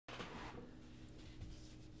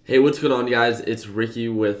Hey, what's going on, guys? It's Ricky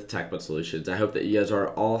with TechBud Solutions. I hope that you guys are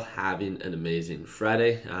all having an amazing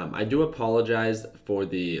Friday. I do apologize for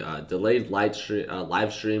the delayed live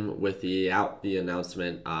stream without the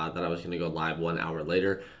announcement that I was going to go live 1 hour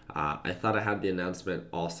later. I thought I had the announcement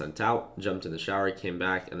all sent out, jumped in the shower, came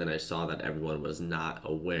back, and then I saw that everyone was not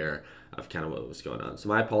aware of kind of what was going on. So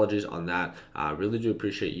my apologies on that. Really do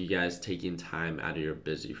appreciate you guys taking time out of your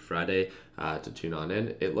busy Friday to tune on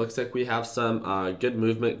in. It looks like we have some good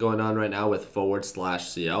movement going on right now with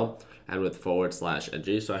 /CL and with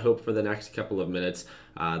 /NG. So I hope for the next couple of minutes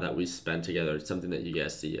that we spend together, it's something that you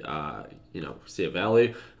guys see, see a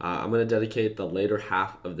value. I'm going to dedicate the later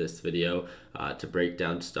half of this video to break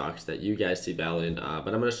down stocks that you guys see value in. But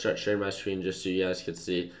I'm going to start sharing my screen just so you guys can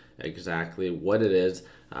see exactly what it is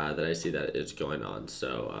that I see that is going on.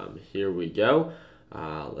 So here we go.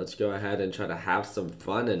 Let's go ahead and try to have some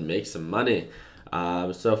fun and make some money.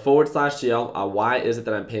 So /CL, why is it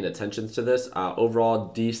that I'm paying attention to this?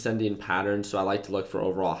 Overall descending pattern. So I like to look for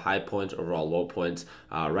overall high points, overall low points.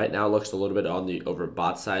 Right now it looks a little bit on the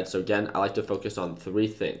overbought side. So again, I like to focus on three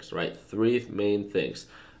things, right? Three main things.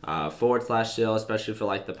 /CL, especially for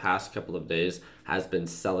like the past couple of days, has been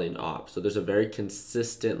selling off. So there's a very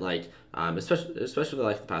consistent, especially for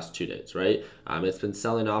like the past 2 days, right? It's been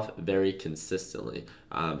selling off very consistently.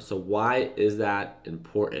 So why is that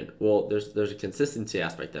important? Well, there's a consistency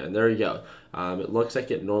aspect there, and there you go. It looks like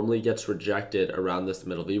it normally gets rejected around this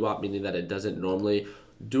middle VWAP, meaning that it doesn't normally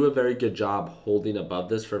do a very good job holding above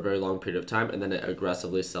this for a very long period of time, and then it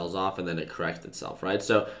aggressively sells off and then it corrects itself, right?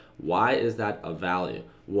 So why is that a value?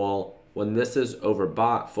 Well, when this is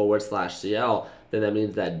overbought /CL, then that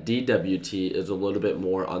means that DWT is a little bit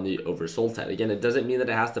more on the oversold side. Again, it doesn't mean that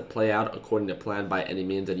it has to play out according to plan by any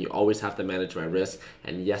means, and you always have to manage my risk.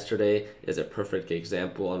 And yesterday is a perfect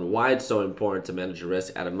example on why it's so important to manage your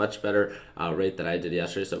risk at a much better rate than I did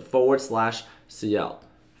yesterday. So /CL.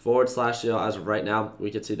 /CL, as of right now, we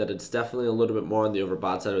can see that it's definitely a little bit more on the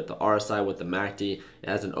overbought side with the RSI, with the MACD. It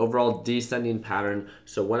has an overall descending pattern.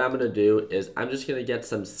 So what I'm going to do is I'm just going to get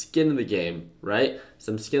some skin in the game, right?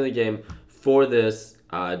 Some skin in the game for this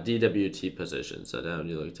DWT position. So down,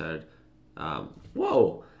 you look tired.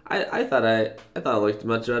 Whoa, I thought I looked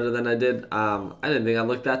much better than I did. I didn't think I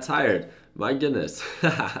looked that tired. My goodness.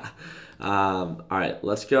 All right,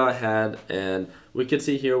 let's go ahead, and we can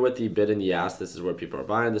see here with the bid and the ask, this is where people are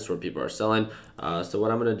buying, this is where people are selling. So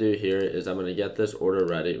what I'm going to do here is I'm going to get this order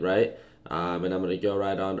ready, right? And I'm going to go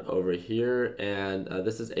right on over here, and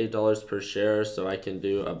this is $8 per share, so I can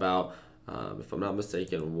do about, if I'm not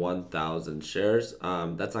mistaken, 1,000 shares.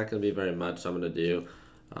 That's not going to be very much, so I'm going to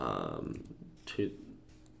do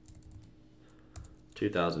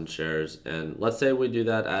 2,000 shares, and let's say we do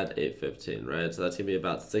that at 8.15, right? So that's gonna be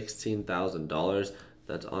about $16,000.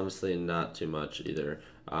 That's honestly not too much either.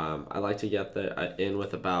 I like to get in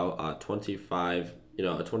with about 25, a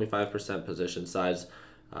 25% position size.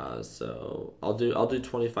 So I'll do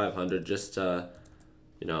 2,500 just to,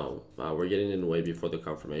 we're getting in way before the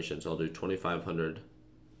confirmation, so I'll do 2,500.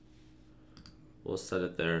 We'll set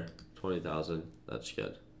it there, 20,000. That's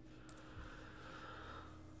good.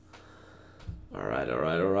 All right.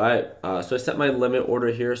 So I set my limit order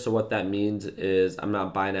here. So what that means is I'm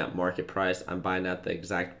not buying at market price. I'm buying at the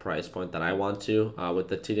exact price point that I want to. With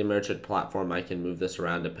the TD Ameritrade platform, I can move this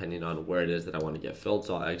around depending on where it is that I want to get filled.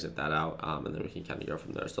 So I'll exit that out, and then we can kind of go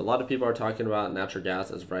from there. So a lot of people are talking about natural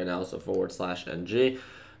gas as of right now. So /NG.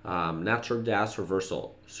 Natural gas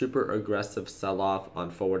reversal, super aggressive sell-off on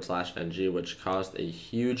 /NG, which caused a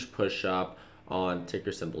huge push up on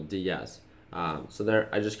ticker symbol DS. So there,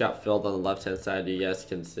 I just got filled on the left-hand side. You guys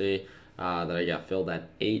can see that I got filled at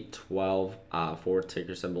 812 for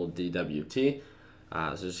ticker symbol DWT.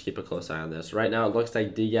 So just keep a close eye on this. Right now, it looks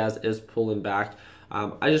like DGAS is pulling back.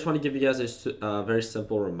 I just want to give you guys a very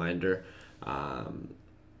simple reminder.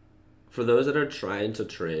 For those that are trying to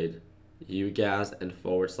trade UGAS and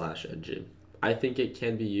 /NG, I think it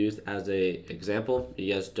can be used as a example.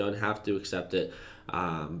 You guys don't have to accept it,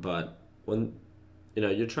 but when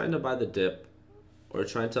you're trying to buy the dip or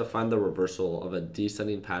trying to find the reversal of a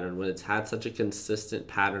descending pattern when it's had such a consistent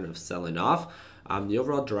pattern of selling off, the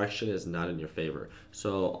overall direction is not in your favor.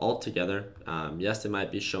 So altogether, yes, it might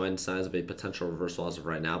be showing signs of a potential reversal as of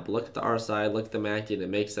right now, but look at the RSI, look at the MACD, and it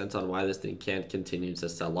makes sense on why this thing can't continue to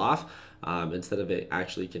sell off instead of it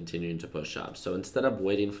actually continuing to push up. So instead of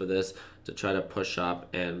waiting for this to try to push up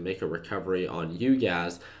and make a recovery on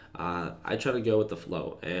UGAS, I try to go with the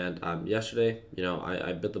flow. And yesterday,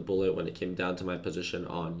 I bit the bullet when it came down to my position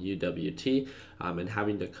on UWT and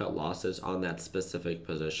having to cut losses on that specific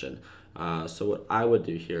position. So what I would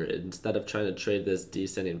do here, instead of trying to trade this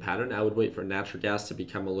descending pattern, I would wait for natural gas to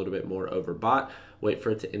become a little bit more overbought, wait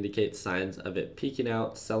for it to indicate signs of it peaking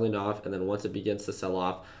out, selling off, and then once it begins to sell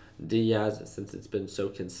off, Diaz, since it's been so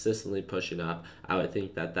consistently pushing up, I would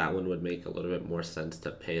think that that one would make a little bit more sense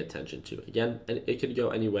to pay attention to. Again, it could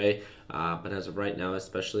go any way, but as of right now,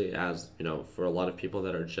 especially as, you know, for a lot of people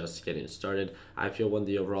that are just getting started, I feel when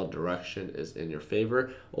the overall direction is in your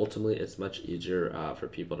favor, ultimately it's much easier for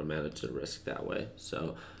people to manage the risk that way.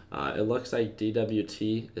 So it looks like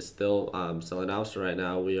DWT is still selling out. So right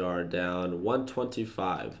now we are down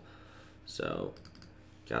 125. So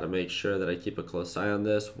got to make sure that I keep a close eye on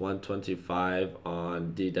this. 125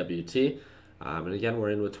 on DWT. And again,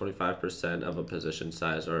 we're in with 25% of a position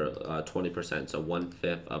size, or 20%, so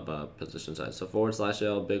 1/5 of a position size. So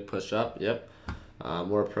 /L, big push up. Yep.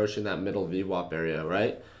 We're approaching that middle VWAP area,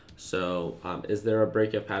 right? So is there a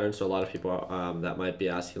breakout pattern? So a lot of people that might be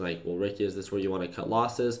asking, like, well, Ricky, is this where you want to cut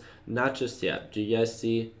losses? Not just yet. Do you guys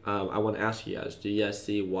see, I want to ask you guys, do you guys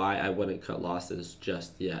see why I wouldn't cut losses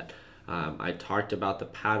just yet? I talked about the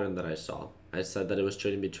pattern that I saw. I said that it was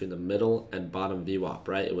trading between the middle and bottom VWAP,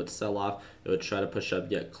 right? It would sell off, it would try to push up,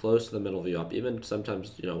 get close to the middle VWAP, even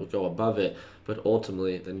sometimes, you know, go above it, but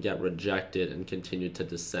ultimately then get rejected and continue to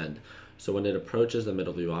descend. So when it approaches the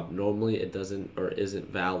middle VWAP, normally it doesn't or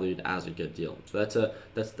isn't valued as a good deal. So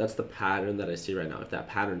that's the pattern that I see right now. If that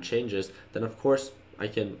pattern changes, then of course I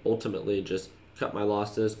can ultimately just cut my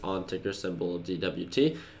losses on ticker symbol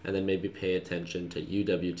DWT and then maybe pay attention to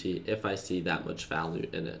UWT if I see that much value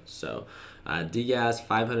in it. So DGAS,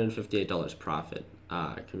 $558 profit.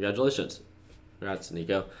 Congratulations. Congrats,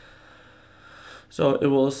 Nico. So it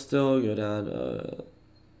will still go down.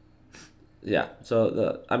 Yeah,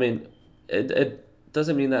 so it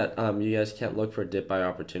doesn't mean that you guys can't look for dip buy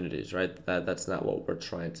opportunities, right? That's not what we're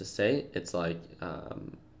trying to say. It's like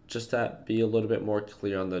just that be a little bit more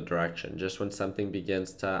clear on the direction. Just when something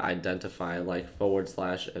begins to identify, like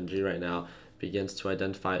 /MG right now, begins to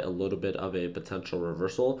identify a little bit of a potential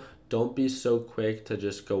reversal, don't be so quick to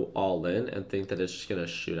just go all in and think that it's just gonna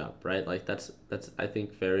shoot up, right? Like that's I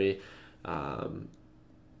think very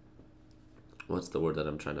what's the word that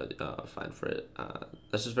I'm trying to find for it?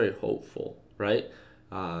 That's just very hopeful, right?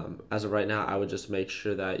 As of right now, I would just make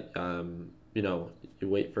sure that you know, you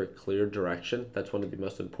wait for a clear direction. That's one of the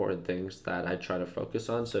most important things that I try to focus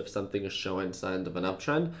on. So if something is showing signs of an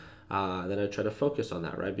uptrend, then I try to focus on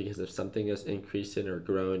that, right? Because if something is increasing or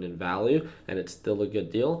growing in value and it's still a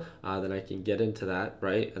good deal, then I can get into that,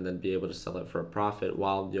 right? And then be able to sell it for a profit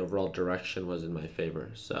while the overall direction was in my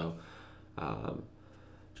favor. So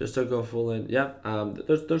just to go full in, yeah,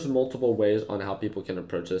 there's multiple ways on how people can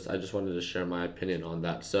approach this. I just wanted to share my opinion on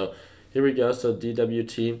that. So here we go. So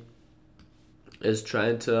DWT is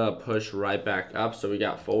trying to push right back up. So we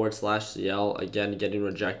got /CL, again, getting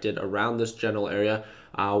rejected around this general area.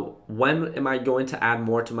 When am I going to add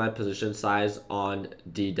more to my position size on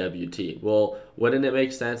DWT? Well, wouldn't it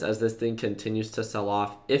make sense as this thing continues to sell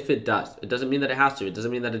off? If it does, it doesn't mean that it has to. It doesn't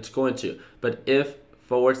mean that it's going to. But if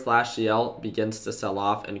 /CL begins to sell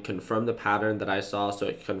off and confirm the pattern that I saw, so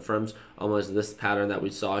it confirms almost this pattern that we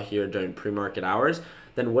saw here during pre-market hours,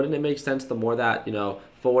 then wouldn't it make sense the more that, you know,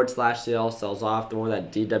 /CL sells off, the more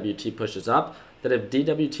that DWT pushes up, that if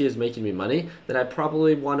DWT is making me money, then I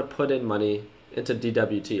probably want to put in money into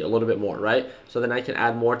DWT a little bit more, right? So then I can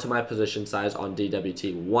add more to my position size on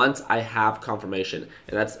DWT once I have confirmation.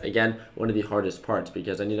 And that's, again, one of the hardest parts,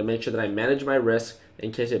 because I need to make sure that I manage my risk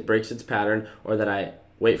in case it breaks its pattern, or that I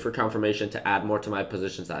wait for confirmation to add more to my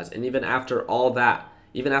position size. And even after all that,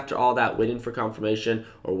 waiting for confirmation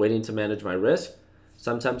or waiting to manage my risk,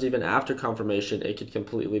 sometimes even after confirmation, it could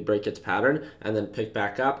completely break its pattern and then pick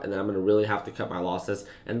back up, and then I'm going to really have to cut my losses.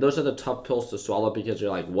 And those are the tough pills to swallow, because you're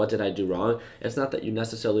like, what did I do wrong? It's not that you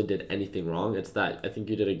necessarily did anything wrong. It's that I think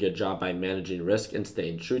you did a good job by managing risk and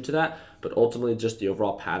staying true to that. But ultimately, just the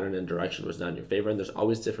overall pattern and direction was not in your favor. And there's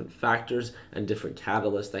always different factors and different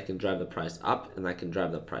catalysts that can drive the price up and that can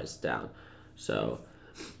drive the price down. So,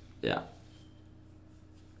 yeah.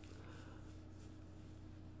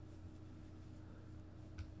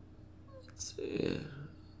 See.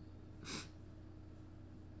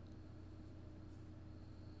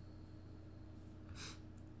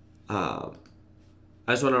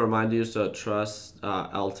 I just want to remind you, so trust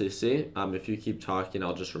LTC. If you keep talking,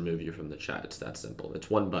 I'll just remove you from the chat. It's that simple. It's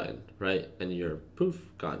one button, right? And you're poof,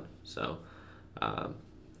 gone. So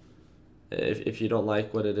if you don't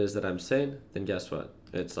like what it is that I'm saying, then guess what?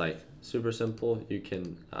 It's like super simple. You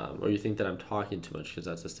can, or you think that I'm talking too much because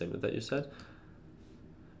that's a statement that you said.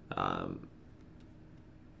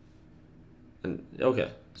 And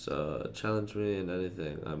okay, so challenge me in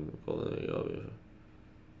anything. I'm cool.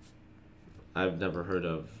 I've never heard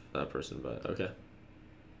of that person, but okay.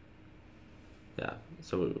 Yeah,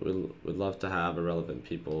 so we'd love to have irrelevant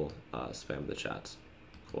people spam the chats.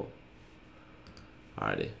 Cool.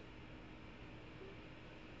 Alrighty.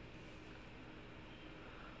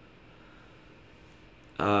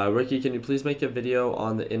 Ricky, can you please make a video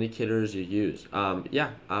on the indicators you use?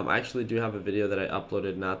 Yeah, I actually do have a video that I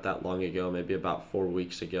uploaded not that long ago, maybe about 4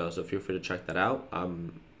 weeks ago. So feel free to check that out.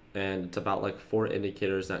 And it's about like 4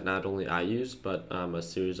 indicators that not only I use, but a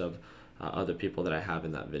series of other people that I have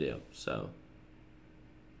in that video. So.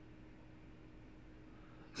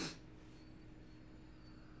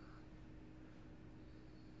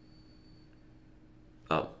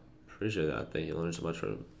 Oh, appreciate that. Thank you. Learned so much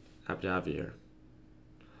from. Happy to have you here.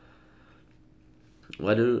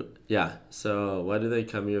 So why do they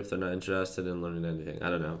come here if they're not interested in learning anything? I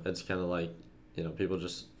don't know. It's kind of like, people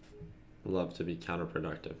just love to be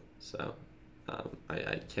counterproductive. So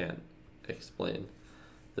I can't explain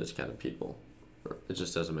those kind of people. It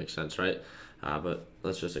just doesn't make sense, right? But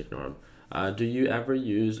let's just ignore them. Do you ever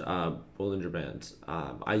use Bollinger Bands?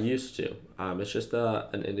 I used to. It's just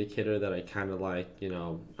an indicator that I kind of like,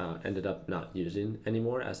 ended up not using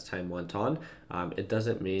anymore as time went on. It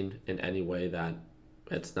doesn't mean in any way that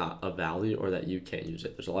it's not a value or that you can't use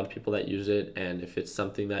it. There's a lot of people that use it, and if it's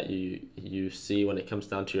something that you see when it comes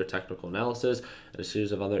down to your technical analysis and a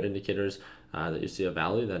series of other indicators that you see a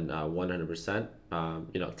value, then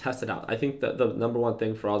 100%, test it out. I think that the number one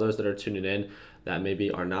thing for all those that are tuning in that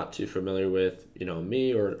maybe are not too familiar with,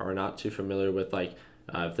 me, or are not too familiar with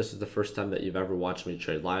if this is the first time that you've ever watched me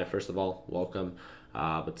trade live, first of all, welcome.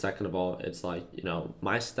 But second of all, it's like,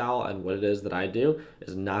 my style and what it is that I do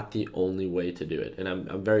is not the only way to do it. And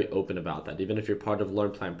I'm very open about that. Even if you're part of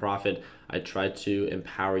Learn, Plan, Profit, I try to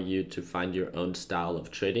empower you to find your own style of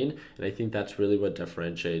trading. And I think that's really what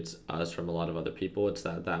differentiates us from a lot of other people. It's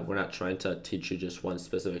that we're not trying to teach you just one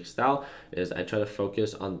specific style. Is I try to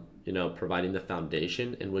focus on, providing the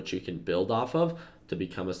foundation in which you can build off of to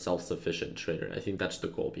become a self-sufficient trader. And I think that's the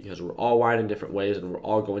goal, because we're all wired in different ways and we're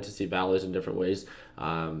all going to see values in different ways.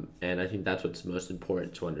 And I think that's what's most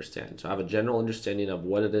important to understand. So I have a general understanding of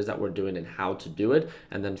what it is that we're doing and how to do it.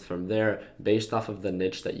 And then from there, based off of the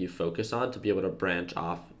niche that you focus on, to be able to branch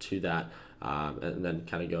off to that and then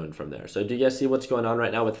kind of going from there. So do you guys see what's going on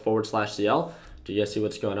right now with /CL? Do you guys see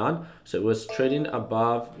what's going on? So it was trading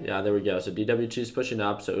above, yeah, there we go. So DWT is pushing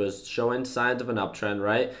up, so it was showing signs of an uptrend,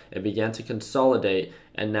 right? It began to consolidate,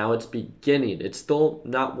 and now it's beginning. It's still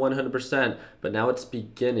not 100%, but now it's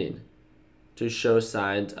beginning to show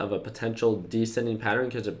signs of a potential descending pattern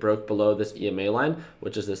because it broke below this EMA line,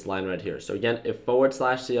 which is this line right here. So again, if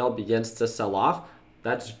 /CL begins to sell off,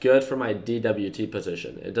 that's good for my DWT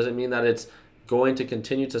position. It doesn't mean that it's going to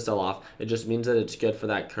continue to sell off. It just means that it's good for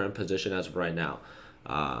that current position as of right now.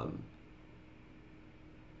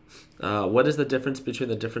 What is the difference between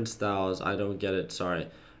the different styles? I don't get it. Sorry.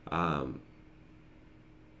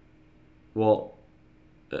 What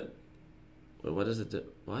is it?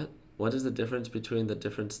 What is the difference between the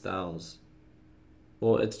different styles?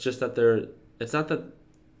 Well, it's just that it's not that.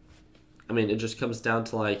 I mean, it just comes down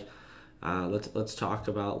to let's talk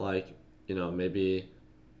about maybe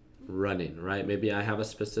running, right? Maybe I have a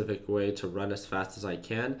specific way to run as fast as I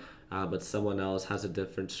can, but someone else has a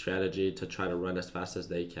different strategy to try to run as fast as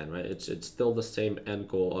they can, right? It's still the same end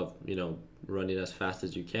goal of running as fast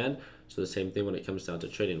as you can. So the same thing when it comes down to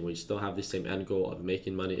trading. We still have the same end goal of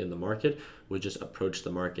making money in the market. We just approach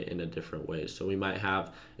the market in a different way. So we might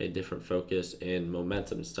have a different focus in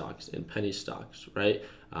momentum stocks, in penny stocks, right?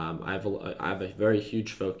 I have a very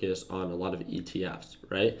huge focus on a lot of ETFs,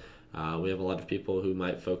 right? We have a lot of people who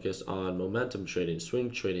might focus on momentum trading,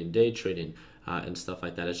 swing trading, day trading, and stuff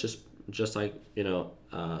like that. It's just like,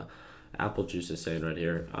 Apple Juice is saying right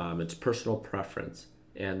here. It's personal preference.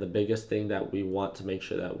 And the biggest thing that we want to make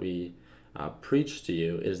sure that we preach to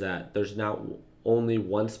you is that there's not only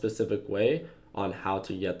one specific way on how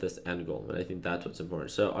to get this end goal. And I think that's what's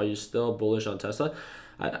important. So are you still bullish on Tesla?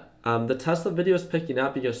 The Tesla video is picking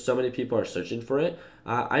up because so many people are searching for it.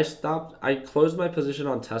 I closed my position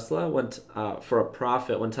on Tesla for a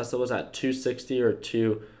profit when Tesla was at 260 or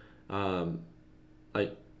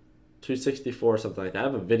 264 or something like that. I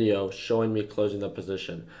have a video showing me closing the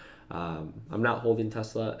position. I'm not holding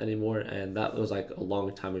Tesla anymore, and that was a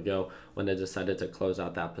long time ago when I decided to close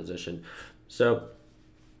out that position. So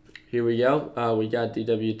here we go. We got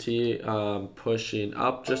DWT pushing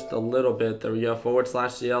up just a little bit. There we go.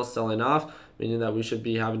 /CL selling off, meaning that we should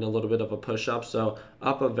be having a little bit of a push up. So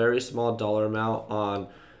up a very small dollar amount on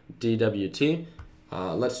DWT.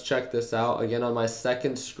 Let's check this out again on my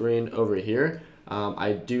second screen over here.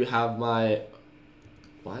 I do have my,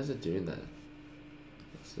 why is it doing that?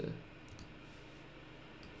 Let's see.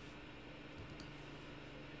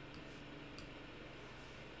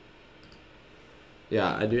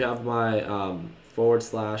 Yeah, I do have my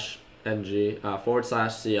 /NG/CL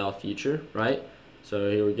future, right? So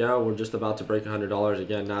here we go. We're just about to break $100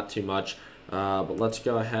 again, not too much. But let's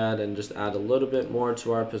go ahead and just add a little bit more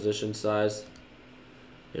to our position size.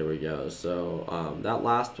 Here we go. So that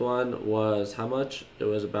last one was how much? It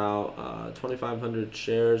was about 2,500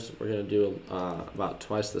 shares. We're going to do about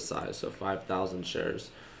twice the size, so 5,000 shares.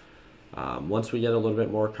 Once we get a little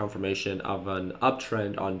bit more confirmation of an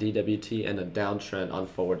uptrend on DWT and a downtrend on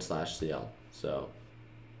 /CL. So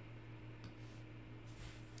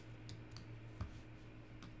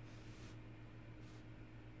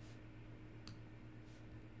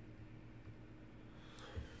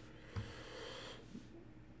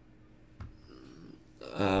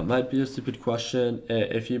might be a stupid question.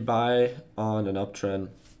 If you buy on an uptrend,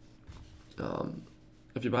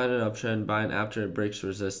 buy it after it breaks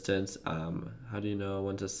resistance. How do you know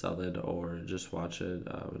when to sell it or just watch it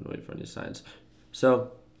and wait for any signs?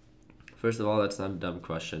 So first of all, that's not a dumb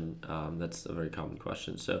question. That's a very common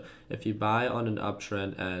question. So if you buy on an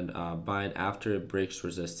uptrend and buy it after it breaks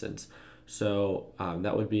resistance, so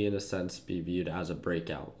that would be in a sense be viewed as a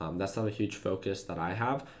breakout. That's not a huge focus that I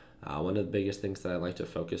have. One of the biggest things that I like to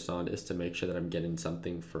focus on is to make sure that I'm getting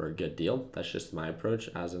something for a good deal. That's just my approach,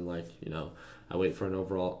 as in like, I wait for an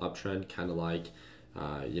overall uptrend, kind of like,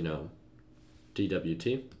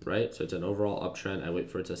 DWT, right? So it's an overall uptrend. I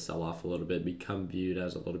wait for it to sell off a little bit, become viewed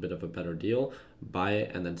as a little bit of a better deal, buy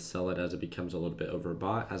it, and then sell it as it becomes a little bit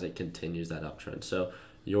overbought as it continues that uptrend. So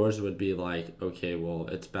yours would be like, okay, well,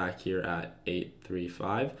 it's back here at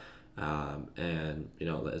 835. And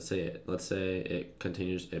let's say it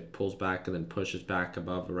continues, it pulls back and then pushes back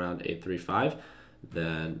above around 835,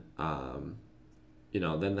 then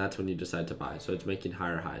then that's when you decide to buy. So it's making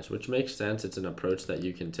higher highs, which makes sense. It's an approach that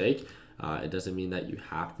you can take. It doesn't mean that you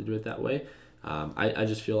have to do it that way. I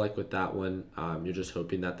just feel like with that one, you're just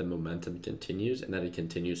hoping that the momentum continues and that it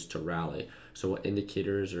continues to rally. So what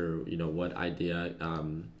indicators or what idea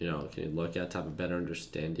can you look at to have a better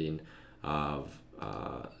understanding of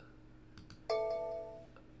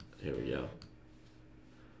here we go.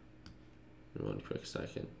 One quick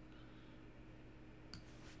second.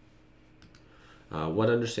 What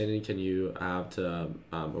understanding can you have to,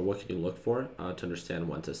 or what can you look for to understand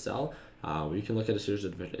when to sell? You can look at a series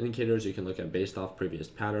of different indicators. You can look at based off previous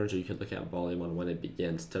patterns, or you can look at volume on when it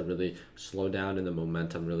begins to really slow down and the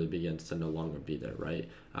momentum really begins to no longer be there, right?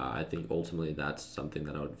 I think ultimately that's something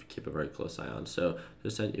that I would keep a very close eye on. So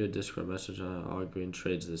just sent you a Discord message on all green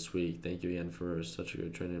trades this week. Thank you again for such a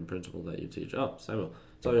good training and principle that you teach. Oh, Samuel,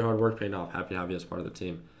 it's all your hard work paying off. Happy to have you as part of the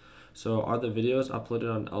team. So are the videos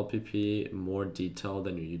uploaded on LPP more detailed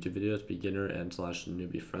than your YouTube videos, beginner and /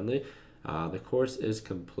 newbie friendly? The course is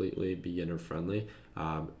completely beginner friendly,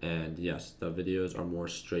 and yes, the videos are more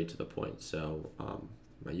straight to the point. So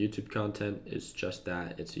my YouTube content is just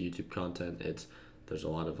that. It's a YouTube content. There's a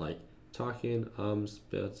lot of like talking,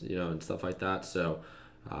 bits, and stuff like that. So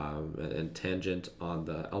and tangent on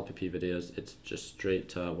the LPP videos, it's just straight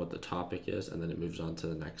to what the topic is, and then it moves on to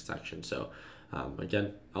the next section. So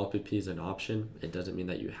again, LPP is an option. It doesn't mean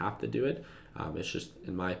that you have to do it. It's just,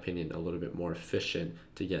 in my opinion, a little bit more efficient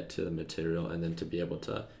to get to the material and then to be able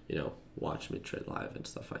to, watch me trade live and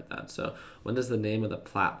stuff like that. So when does the name of the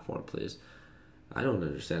platform, please? I don't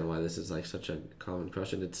understand why this is like such a common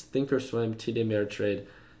question. It's Thinkorswim, TD Ameritrade,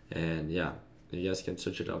 and yeah, you guys can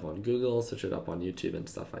search it up on Google, search it up on YouTube and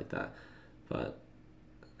stuff like that. But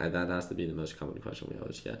that has to be the most common question we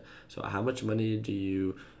always get. So how much money do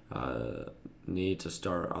you need to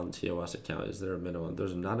start on TOS account? Is there a minimum?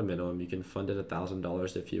 There's not a minimum. You can fund it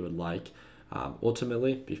 $1,000 if you would like.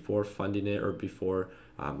 Ultimately, before funding it or before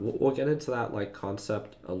we'll get into that like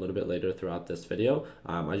concept a little bit later throughout this video.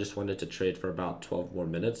 I just wanted to trade for about 12 more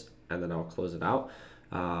minutes and then I'll close it out.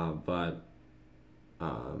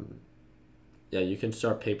 Yeah, you can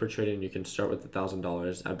start paper trading. You can start with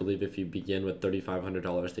 $1,000. I believe if you begin with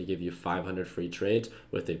 $3,500, they give you 500 free trades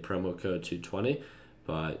with a promo code 220.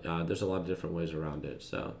 But there's a lot of different ways around it.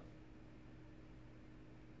 So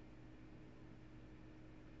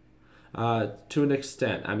to an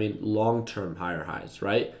extent, I mean, long-term higher highs,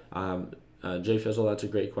 right? Jay Fizzle, that's a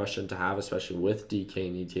great question to have, especially with DK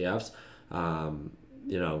and ETFs.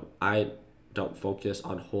 I don't focus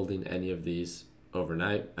on holding any of these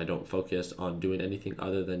overnight. I don't focus on doing anything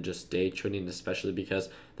other than just day trading, especially because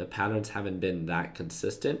the patterns haven't been that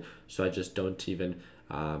consistent. So I just don't even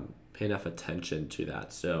pay enough attention to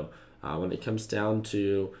that. So when it comes down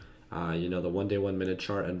to the 1 day, 1 minute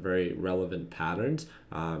chart and very relevant patterns,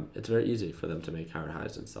 it's very easy for them to make higher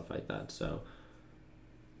highs and stuff like that. So,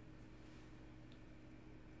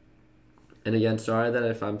 and again, sorry that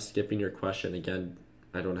if I'm skipping your question, again,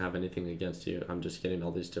 I don't have anything against you. I'm just getting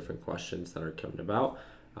all these different questions that are coming about,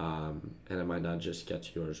 and I might not just get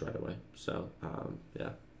to yours right away. So, yeah.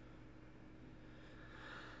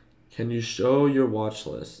 Can you show your watch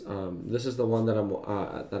list? This is the one that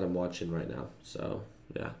I'm watching right now. So,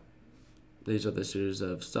 yeah. These are the series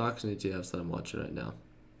of stocks and ETFs that I'm watching right now.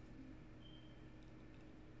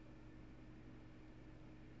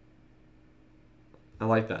 I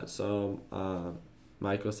like that. So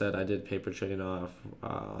Michael said I did paper trading off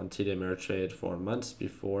on TD Ameritrade for months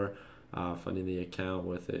before funding the account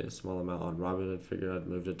with a small amount on Robinhood. Figured I'd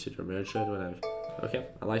move to TD Ameritrade when I've... Okay,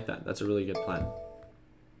 I like that. That's a really good plan.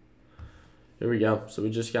 Here we go. So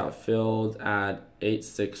we just got filled at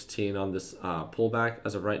 816 on this pullback.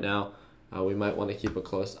 As of right now, we might want to keep a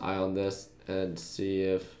close eye on this and see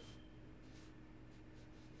if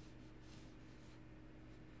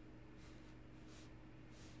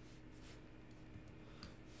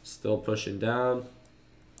still pushing down.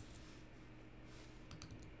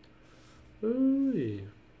 Ooh.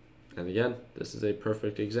 And again, this is a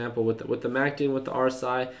perfect example with the MACD and with the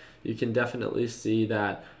RSI. You can definitely see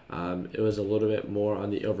that it was a little bit more on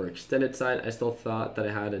the overextended side. I still thought that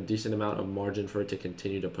it had a decent amount of margin for it to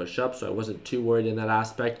continue to push up, so I wasn't too worried in that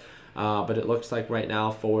aspect. But it looks like right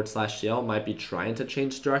now /CL might be trying to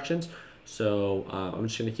change directions. So I'm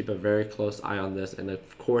just going to keep a very close eye on this. And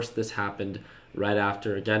of course, this happened right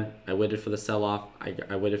after. Again, I waited for the sell-off.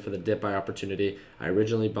 I waited for the dip buy opportunity. I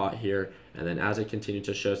originally bought here, and then as it continued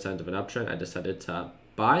to show signs of an uptrend, I decided to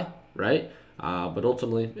buy, right? But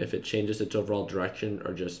ultimately, if it changes its overall direction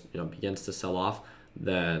or just begins to sell off,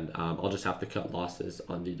 then I'll just have to cut losses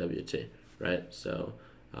on DWT, right? So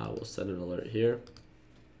we'll set an alert here.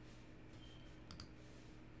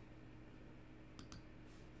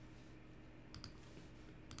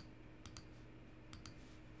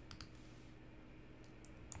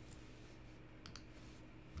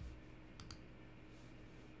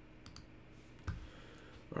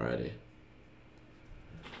 Alrighty.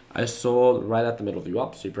 I sold right at the middle view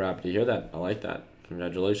up. Super happy to hear that. I like that.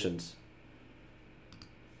 Congratulations.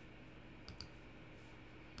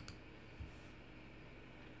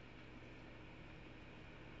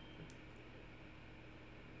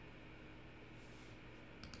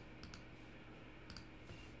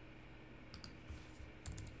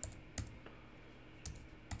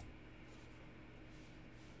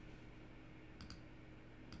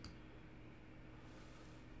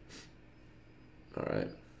 All right.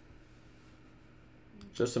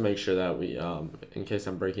 Just to make sure that we, in case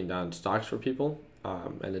I'm breaking down stocks for people,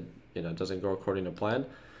 and it doesn't go according to plan,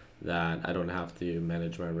 that I don't have to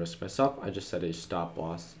manage my risk myself. I just set a stop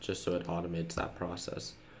loss just so it automates that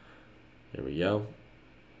process. Here we go.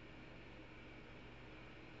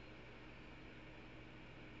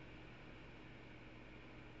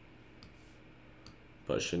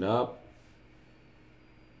 Pushing up.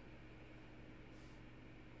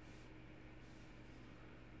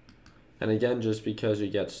 And again, just because you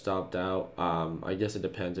get stopped out, I guess it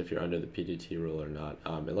depends if you're under the PDT rule or not.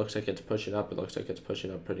 It looks like it's pushing up. It looks like it's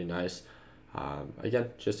pushing up pretty nice.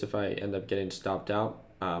 Again, just if I end up getting stopped out,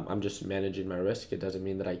 I'm just managing my risk. It doesn't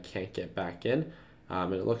mean that I can't get back in.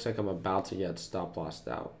 And it looks like I'm about to get stop lossed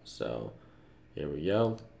out. So here we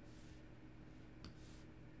go.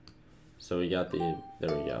 So we got there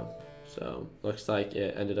we go. So looks like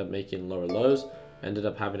it ended up making lower lows. Ended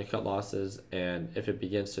up having to cut losses, and if it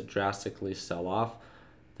begins to drastically sell off,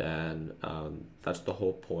 then that's the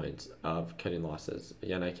whole point of cutting losses.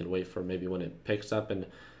 Again, I can wait for maybe when it picks up and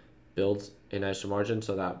builds a nicer margin.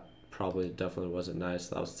 So that probably definitely wasn't nice.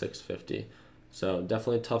 That was 650. So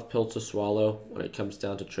definitely a tough pill to swallow when it comes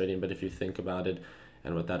down to trading. But if you think about it,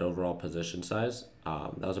 and with that overall position size,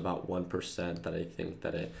 that was about 1% that I think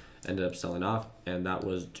that it ended up selling off, and that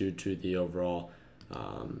was due to the overall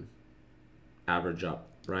average up,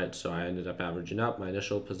 right? So I ended up averaging up. My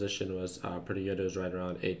initial position was pretty good. It was right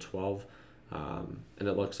around 812, and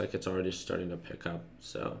it looks like it's already starting to pick up.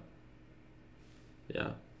 So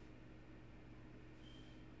yeah.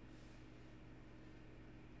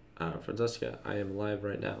 Francesca, I am live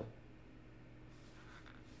right now.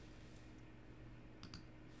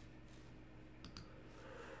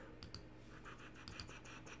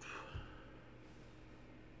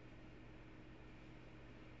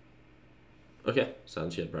 Okay,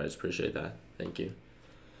 sounds good, Bryce. Appreciate that. Thank you.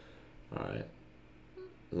 All right.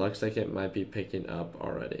 Looks like it might be picking up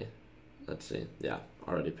already. Let's see. Yeah,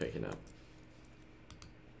 already picking up.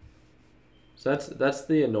 So that's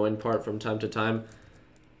the annoying part from time to time,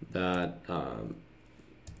 that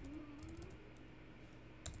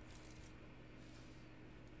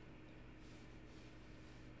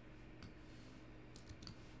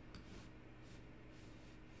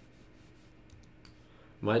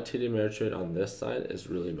my TD Ameritrade on this side is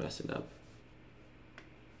really messing up.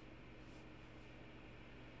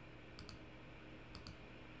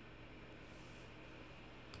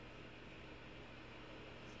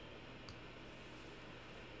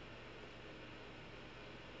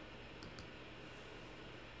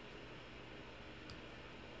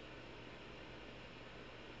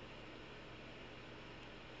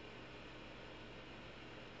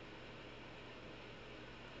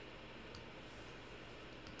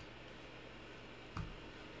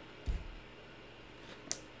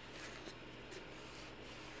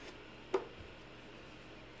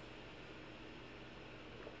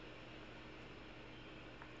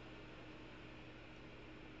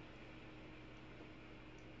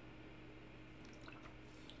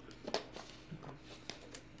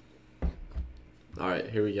 All right,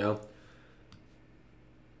 here we go.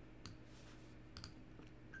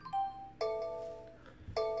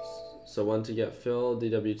 So one to get filled,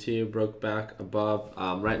 DWT broke back above.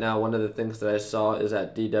 Right now, one of the things that I saw is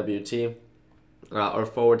that DWT or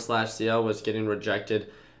 /CL was getting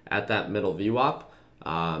rejected at that middle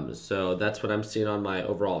VWAP. So that's what I'm seeing on my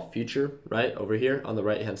overall future, right over here on the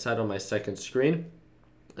right hand side on my second screen.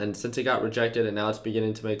 And since it got rejected and now it's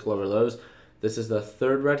beginning to make lower lows, this is the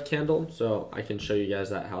third red candle, so I can show you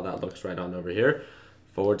guys how that looks right on over here.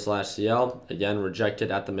 /CL, again,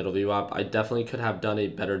 rejected at the middle VWAP. I definitely could have done a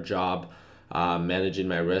better job managing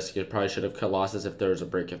my risk. I probably should have cut losses if there was a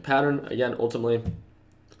break of pattern. Again, ultimately,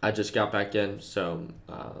 I just got back in, so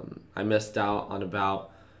I missed out on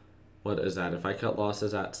about, what is that? If I cut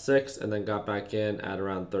losses at 6 and then got back in at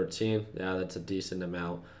around 13, yeah, that's a decent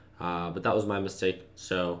amount. But that was my mistake,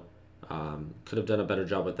 so could have done a better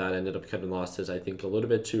job with that. I ended up cutting losses, I think, a little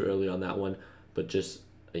bit too early on that one, but just,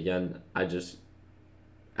 again, I just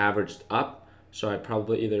averaged up, so I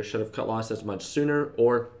probably either should have cut losses much sooner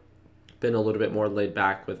or been a little bit more laid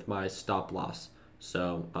back with my stop loss.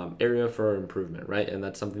 So area for improvement, right? And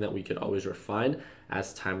that's something that we could always refine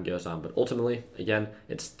as time goes on. But ultimately, again,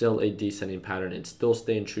 it's still a descending pattern. It's still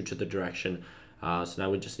staying true to the direction. So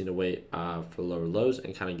now we just need to wait for lower lows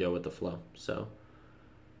and kind of go with the flow. So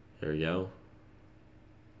here we go.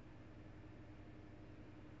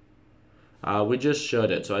 We just showed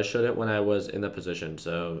it. So I showed it when I was in the position.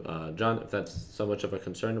 So John, if that's so much of a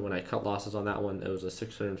concern, when I cut losses on that one, it was a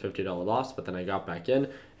 $650 loss, but then I got back in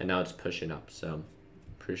and now it's pushing up. So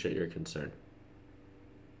appreciate your concern.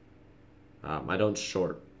 I don't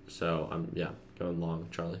short, so I'm, yeah, going long,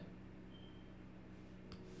 Charlie.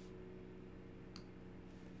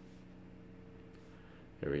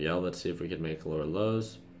 Here we go. Let's see if we can make lower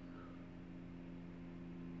lows.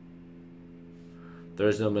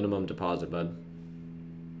 There's no minimum deposit, bud.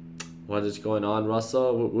 What is going on,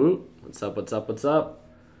 Russell? Woo woo. What's up, what's up, what's up?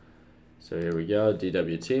 So here we go,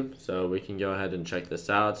 DWT. So we can go ahead and check this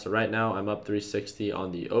out. So right now I'm up 360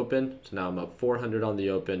 on the open. So now I'm up 400 on the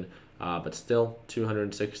open, but still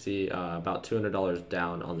 260, about $200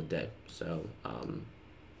 down on the day. So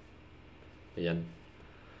again,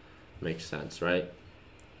 makes sense, right?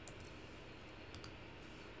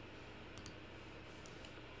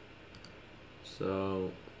 So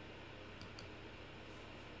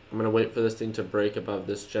I'm going to wait for this thing to break above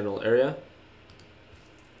this general area.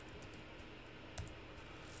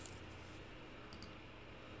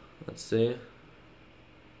 Let's see.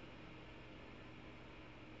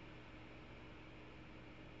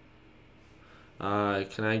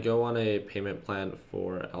 Can I go on a payment plan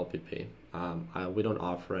for LPP? We don't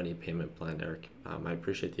offer any payment plan, Eric. I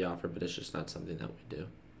appreciate the offer, but it's just not something that we do.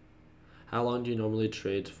 How long do you normally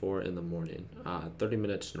trade for in the morning? 30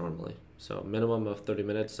 minutes normally. So minimum of 30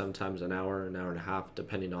 minutes, sometimes an hour and a half,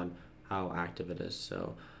 depending on how active it is.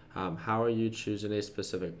 So how are you choosing a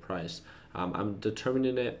specific price? I'm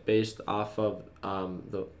determining it based off of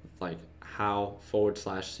how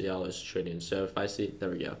 /CL is trading. So if I see,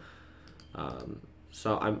 there we go.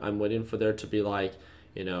 So I'm waiting for there to be like,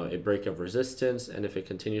 you know, a break of resistance, and if it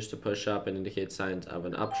continues to push up and indicate signs of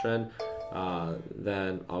an uptrend,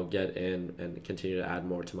 then I'll get in and continue to add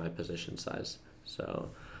more to my position size. So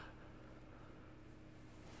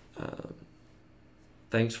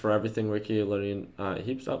thanks for everything, Ricky. Learning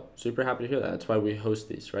heaps. Oh, super happy to hear that. That's why we host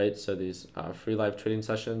these, right? So these free live trading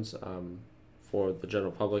sessions for the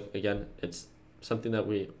general public. Again, it's something that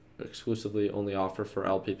we exclusively only offer for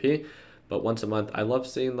LPP, but once a month. I love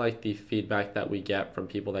seeing like the feedback that we get from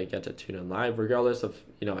people that get to tune in live, regardless of,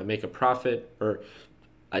 I make a profit or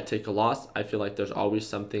I take a loss. I feel like there's always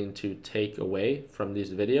something to take away from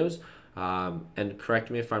these videos. And correct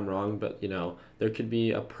me if I'm wrong, but there could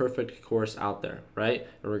be a perfect course out there, right?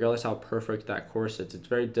 And regardless how perfect that course is, it's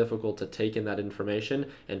very difficult to take in that information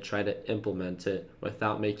and try to implement it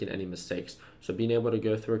without making any mistakes. So being able to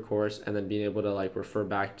go through a course and then being able to like refer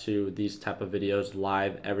back to these type of videos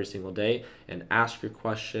live every single day and ask your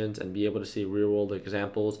questions and be able to see real world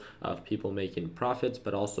examples of people making profits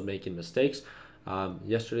but also making mistakes.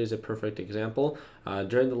 Yesterday is a perfect example.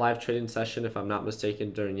 During the live trading session, if I'm not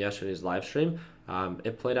mistaken, during yesterday's live stream,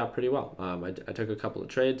 it played out pretty well. I took a couple of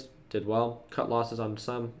trades, did well, cut losses on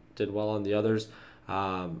some, did well on the others.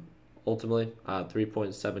 Ultimately,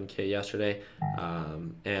 3.7K yesterday,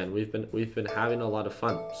 and we've been having a lot of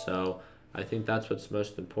fun. So I think that's what's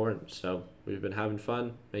most important. So we've been having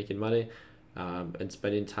fun, making money. And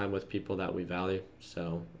spending time with people that we value.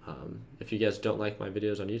 So if you guys don't like my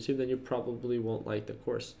videos on YouTube, then you probably won't like the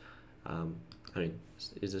course. I mean,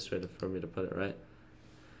 easiest way for me to put it, right?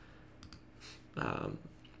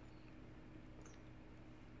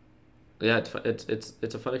 Yeah,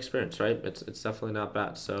 it's a fun experience, right? It's definitely not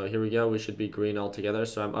bad. So here we go. We should be green altogether.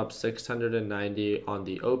 So I'm up 690 on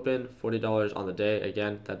the open, $40 on the day.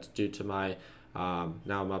 Again, that's due to my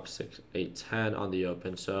now I'm up 810 on the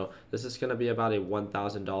open. So this is going to be about a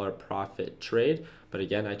 $1,000 profit trade. But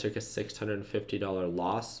again, I took a $650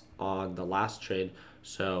 loss on the last trade.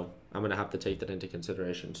 So I'm going to have to take that into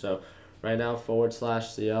consideration. So right now,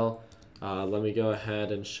 /CL, let me go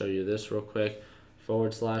ahead and show you this real quick.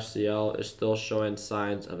 /CL is still showing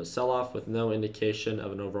signs of a sell-off with no indication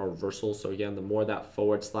of an overall reversal. So again, the more that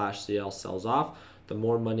 /CL sells off, the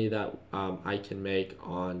more money that I can make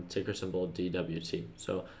on ticker symbol DWT.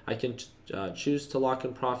 So I can choose to lock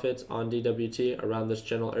in profits on DWT around this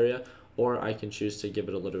general area, or I can choose to give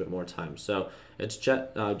it a little bit more time. So it's do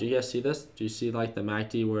you guys see this? Do you see like the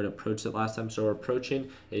MACD where it approached it last time? So we're approaching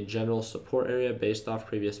a general support area based off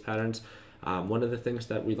previous patterns. One of the things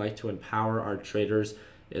that we like to empower our traders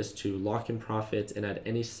is to lock in profits and at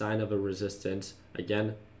any sign of a resistance.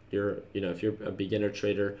 Again, if you're a beginner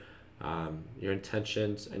trader, your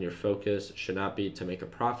intentions and your focus should not be to make a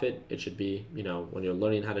profit. It should be, when you're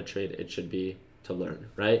learning how to trade, it should be to learn,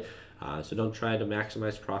 right? So don't try to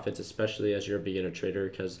maximize profits, especially as you're a beginner trader,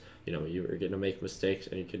 because you're going to make mistakes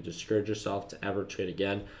and you can discourage yourself to ever trade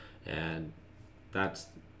again. And that's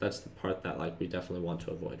the part that we definitely want to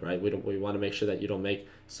avoid, right? We want to make sure that you don't make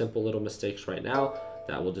simple little mistakes right now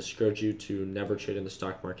that will discourage you to never trade in the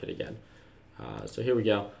stock market again. So here we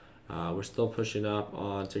go. We're still pushing up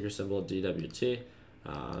on ticker symbol DWT.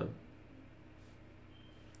 I'm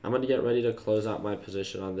going to get ready to close out my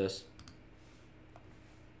position on this.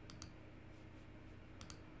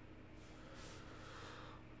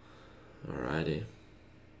 Alrighty.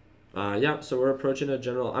 Yeah, so we're approaching a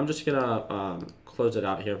general. I'm just going to close it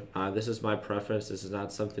out here. This is my preference. This is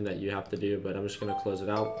not something that you have to do, but I'm just going to close it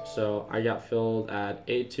out. So I got filled at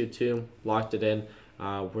 822, locked it in.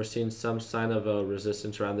 We're seeing some sign of a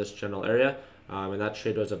resistance around this general area, and that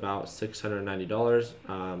trade was about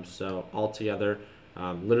 $690. So altogether,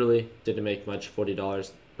 literally didn't make much,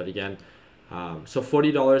 $40. But again, so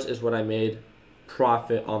 $40 is what I made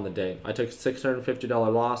profit on the day. I took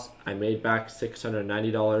 $650 loss. I made back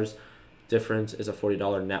 $690. Difference is a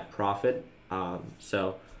 $40 net profit.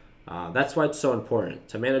 So that's why it's so important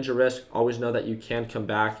to manage your risk. Always know that you can come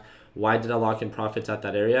back. Why did I lock in profits at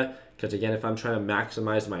that area? Because again, if I'm trying to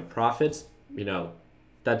maximize my profits,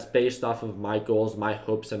 that's based off of my goals, my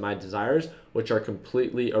hopes, and my desires, which are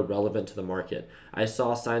completely irrelevant to the market. I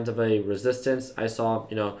saw signs of a resistance. I saw,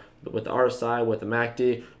 with the RSI, with the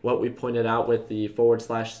MACD, what we pointed out with the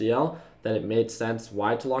 /CL, that it made sense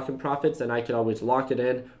why to lock in profits, and I could always lock it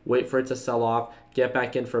in, wait for it to sell off, get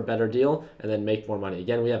back in for a better deal, and then make more money.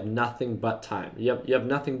 Again, we have nothing but time. You have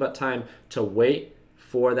nothing but time to wait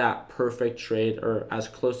for that perfect trade, or as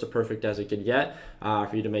close to perfect as it could get, for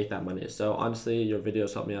you to make that money. So honestly, your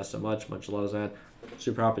videos help me out so much. Much love, man.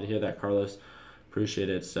 Super happy to hear that, Carlos. Appreciate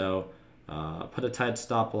it. So put a tight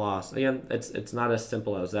stop loss. Again, it's not as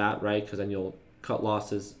simple as that, right? Because then you'll cut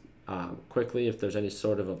losses quickly if there's any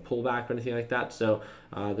sort of a pullback or anything like that. So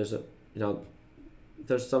there's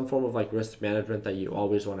some form of risk management that you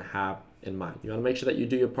always want to have in mind. You want to make sure that you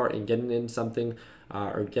do your part in getting in something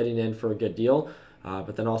or getting in for a good deal.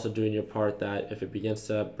 But then also doing your part that if it begins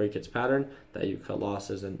to break its pattern, that you cut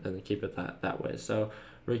losses and keep it that way. So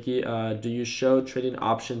Ricky, do you show trading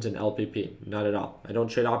options in LPP? Not at all. I don't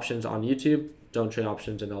trade options on YouTube. Don't trade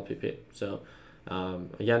options in LPP. So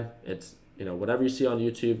again, it's whatever you see on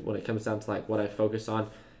YouTube, when it comes down to like what I focus on,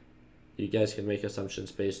 you guys can make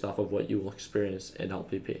assumptions based off of what you will experience in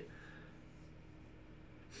LPP.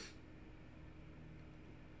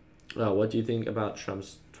 What do you think about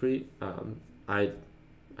Trump's tweet? I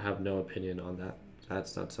have no opinion on that.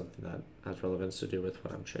 That's not something that has relevance to do with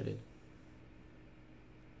what I'm trading.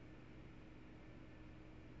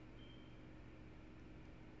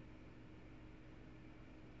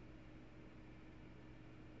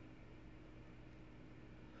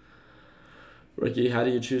 Ricky, how do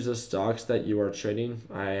you choose the stocks that you are trading?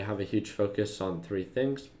 I have a huge focus on three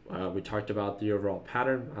things. We talked about the overall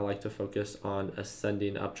pattern. I like to focus on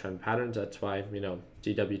ascending uptrend patterns. That's why,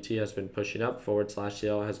 DWT has been pushing up,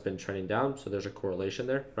 /CL has been trending down. So there's a correlation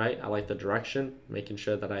there, right? I like the direction, making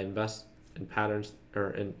sure that I invest in patterns or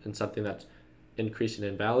in something that's increasing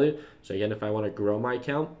in value. So again, if I want to grow my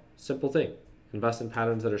account, simple thing, invest in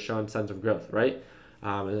patterns that are showing signs of growth, right?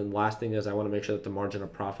 And then last thing is I want to make sure that the margin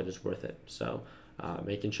of profit is worth it. So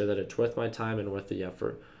making sure that it's worth my time and worth the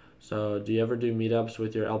effort. So do you ever do meetups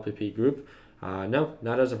with your LPP group? No,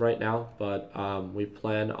 not as of right now, but we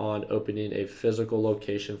plan on opening a physical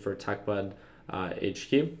location for TechBud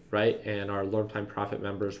HQ, right? And our Learn Time Profit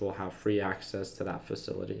members will have free access to that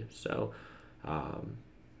facility. So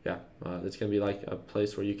it's going to be like a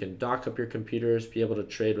place where you can dock up your computers, be able to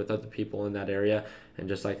trade with other people in that area, and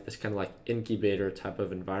just like this kind of like incubator type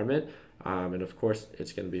of environment. And of course,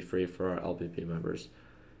 it's going to be free for our LPP members.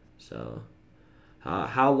 So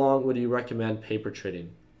how long would you recommend paper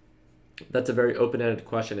trading? That's a very open-ended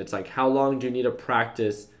question. It's like, how long do you need to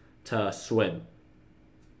practice to swim?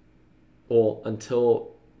 Well,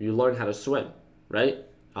 until you learn how to swim, right?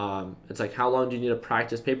 It's like, how long do you need to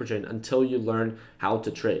practice paper trading? Until you learn how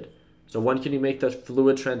to trade. So when can you make the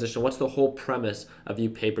fluid transition? What's the whole premise of you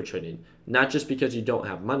paper trading? Not just because you don't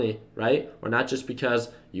have money, right? Or not just because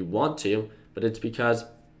you want to, but it's because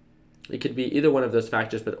it could be either one of those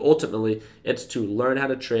factors, but ultimately it's to learn how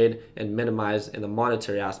to trade and minimize in the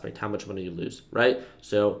monetary aspect how much money you lose, right?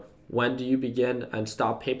 So when do you begin and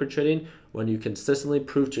stop paper trading? When you consistently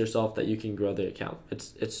prove to yourself that you can grow the account.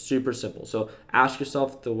 It's super simple. So ask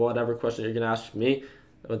yourself the whatever question you're going to ask me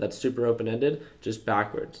that's super open-ended, just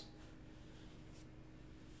backwards.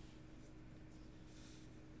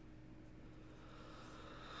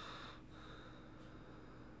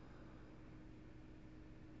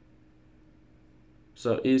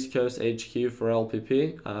 So East Coast HQ for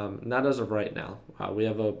LPP, not as of right now. We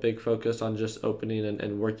have a big focus on just opening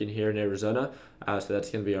and working here in Arizona. So that's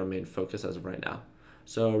going to be our main focus as of right now.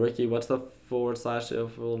 So Ricky, what's the /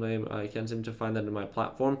 full name? I can't seem to find that in my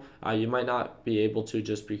platform. You might not be able to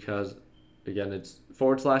just because, again, it's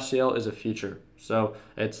 /CL is a future. So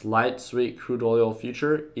it's light sweet crude oil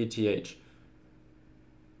future, ETH.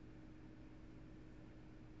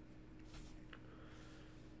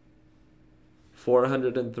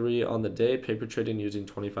 $403 on the day, paper trading using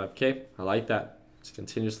 25K. I like that. Let's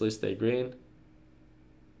continuously stay green.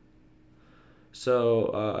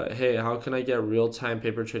 So, hey, how can I get real-time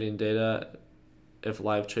paper trading data if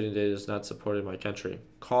live trading data is not supported in my country?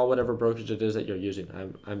 Call whatever brokerage it is that you're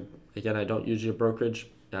using. Again, I don't use your brokerage.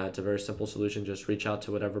 It's a very simple solution. Just reach out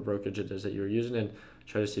to whatever brokerage it is that you're using and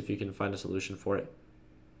try to see if you can find a solution for it.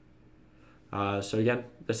 So again,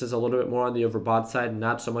 this is a little bit more on the overbought side,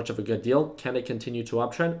 not so much of a good deal. Can it continue to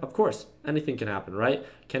uptrend? Of course, anything can happen, right?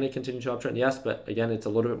 Can it continue to uptrend? Yes, but again, it's a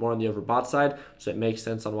little bit more on the overbought side, so it makes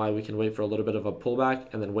sense on why we can wait for a little bit of a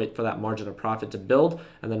pullback and then wait for that margin of profit to build,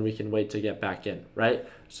 and then we can wait to get back in, right?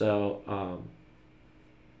 So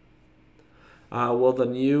will the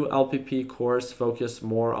new LPP course focus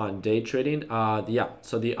more on day trading? Yeah,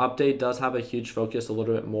 so the update does have a huge focus a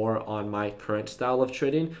little bit more on my current style of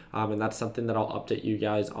trading, and that's something that I'll update you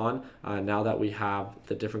guys on now that we have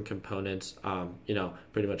the different components,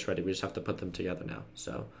 pretty much ready. We just have to put them together now.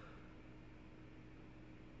 So,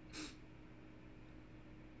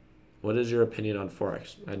 what is your opinion on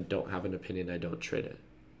Forex? I don't have an opinion. I don't trade it.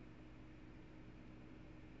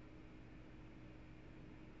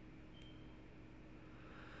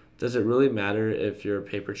 Does it really matter if your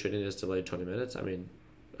paper trading is delayed 20 minutes? I mean,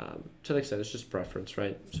 to an extent, it's just preference,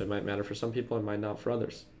 right? So it might matter for some people, it might not for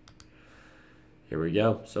others. Here we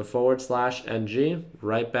go. So /NG,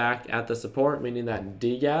 right back at the support, meaning that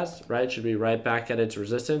DGAS, right, should be right back at its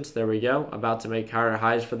resistance. There we go. About to make higher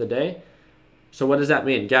highs for the day. So what does that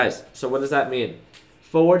mean, guys? So what does that mean?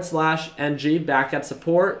 /NG, back at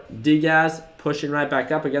support, DGAS pushing right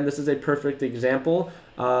back up. Again, this is a perfect example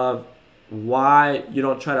of why you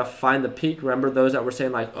don't try to find the peak. Remember those that were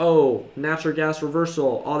saying like, oh, natural gas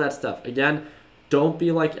reversal, all that stuff. Again, don't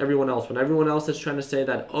be like everyone else. When everyone else is trying to say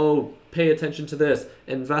that, oh, pay attention to this,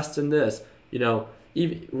 invest in this, you know,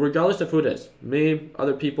 even, regardless of who it is, me,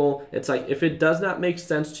 other people, it's like if it does not make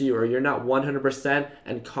sense to you or you're not 100%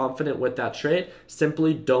 and confident with that trade,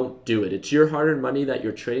 simply don't do it. It's your hard-earned money that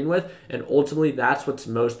you're trading with, and ultimately that's what's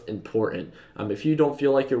most important. If you don't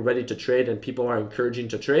feel like you're ready to trade and people are encouraging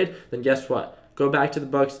to trade, then guess what? Go back to the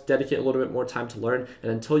books, dedicate a little bit more time to learn,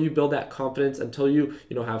 and until you build that confidence, until you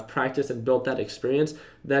have practice and built that experience,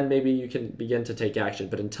 then maybe you can begin to take action.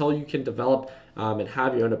 But until you can develop and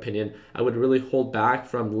have your own opinion, I would really hold back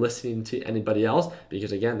from listening to anybody else,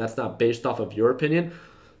 because again, that's not based off of your opinion,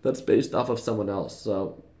 that's based off of someone else.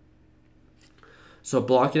 So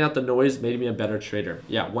blocking out the noise made me a better trader.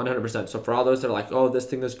 Yeah, 100%. So for all those that are like, oh, this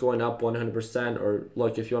thing is going up 100%, or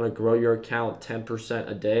look, if you want to grow your account 10%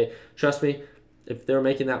 a day, trust me, if they're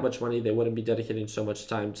making that much money, they wouldn't be dedicating so much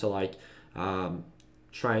time to like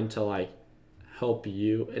trying to like help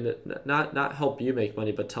you, and not help you make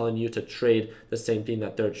money, but telling you to trade the same thing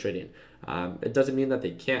that they're trading. It doesn't mean that they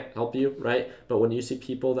can't help you, right? But when you see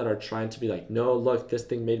people that are trying to be like, no, look, this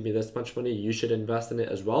thing made me this much money, you should invest in it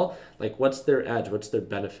as well. Like, what's their edge? What's their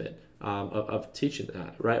benefit of teaching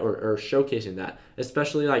that, right? Or showcasing that?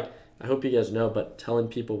 Especially like, I hope you guys know, but telling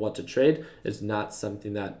people what to trade is not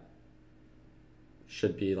something that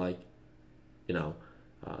should be like,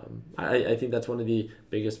 I think that's one of the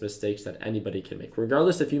biggest mistakes that anybody can make,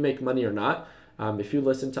 regardless if you make money or not. If you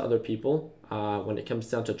listen to other people when it comes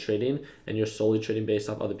down to trading, and you're solely trading based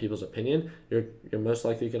off other people's opinion, you're most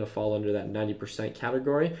likely going to fall under that 90%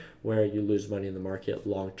 category where you lose money in the market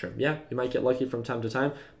long term. Yeah, you might get lucky from time to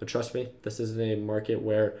time, but trust me, this isn't a market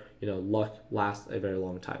where luck lasts a very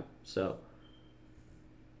long time. So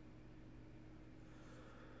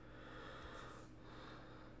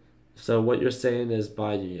what you're saying is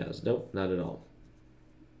buy you guys. Nope, not at all.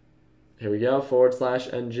 Here we go,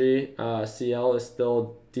 /NG. CL is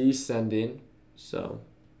still descending. So,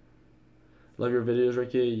 love your videos,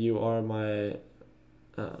 Ricky. You are my,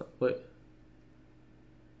 wait.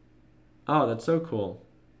 Oh, that's so cool.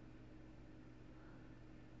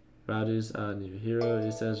 Radu's new hero.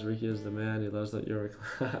 He says Ricky is the man. He loves that you're.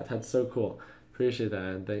 That's so cool. Appreciate that.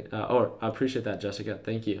 And I appreciate that, Jessica.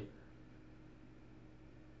 Thank you.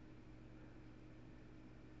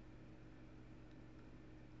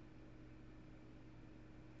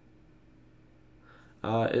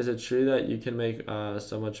 Is it true that you can make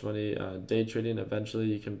so much money day trading? Eventually,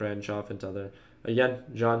 you can branch off into other. Again,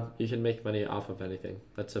 John, you can make money off of anything.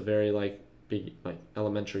 That's a very big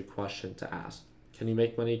elementary question to ask. Can you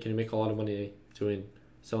make money? Can you make a lot of money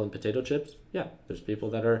selling potato chips? Yeah, there's people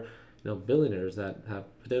that are billionaires that have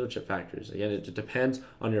potato chip factories. Again, it depends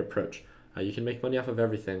on your approach. You can make money off of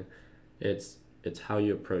everything. It's how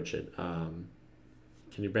you approach it. Can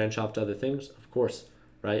you branch off to other things? Of course.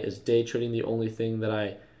 Right? Is day trading the only thing that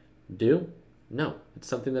I do? No, it's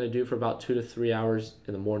something that I do for about 2 to 3 hours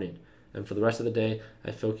in the morning. And for the rest of the day,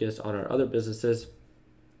 I focus on our other businesses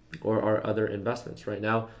or our other investments. Right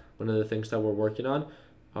now, one of the things that we're working on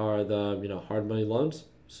are the hard money loans.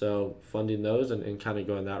 So funding those and kind of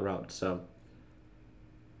going that route. So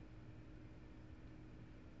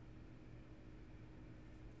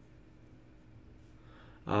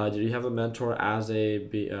did you have a mentor as a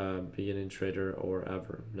beginning trader or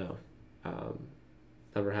ever? No.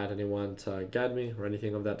 Never had anyone to guide me or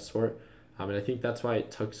anything of that sort. And I think that's why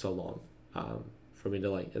it took so long for me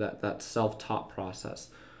to that self-taught process.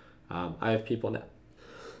 I have people now.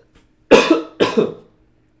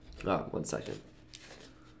 1 second.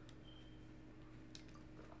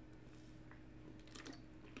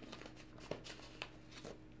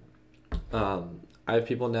 I have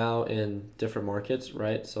people now in different markets,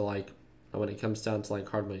 right? So when it comes down to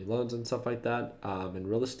hard money loans and stuff like that, in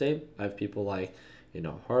real estate, I have people like,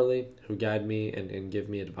 Harley who guide me and give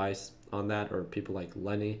me advice on that, or people like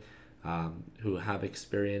Lenny who have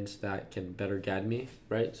experience that can better guide me,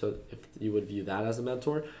 right? So if you would view that as a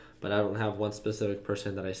mentor, but I don't have one specific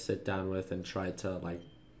person that I sit down with and try to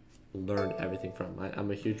learn everything from.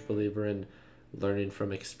 I'm a huge believer in learning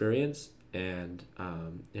from experience and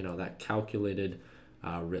that calculated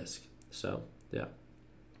risk. So yeah.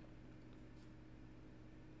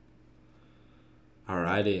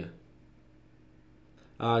 Alrighty.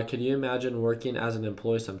 Can you imagine working as an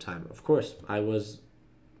employee sometime? Of course. I was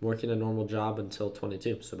working a normal job until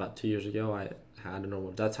 22. So about 2 years ago, I had a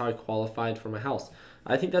normal. That's how I qualified for my house.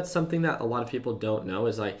 I think that's something that a lot of people don't know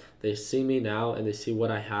is they see me now and they see what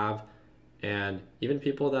I have, and even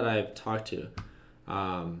people that I've talked to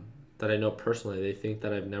that I know personally, they think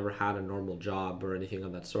that I've never had a normal job or anything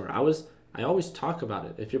of that sort. I always talk about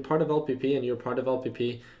it. If you're part of LPP and you're part of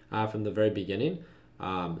LPP from the very beginning,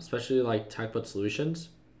 especially TechBot Solutions,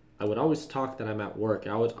 I would always talk that I'm at work.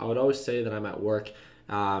 I would always say that I'm at work,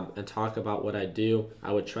 and talk about what I do.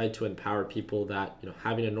 I would try to empower people that,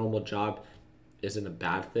 having a normal job isn't a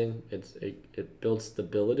bad thing. It builds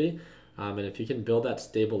stability. And if you can build that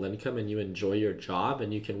stable income and you enjoy your job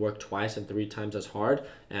and you can work twice and 3 times as hard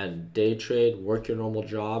and day trade, work your normal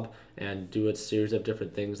job and do a series of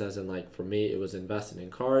different things, as in, like, for me, it was investing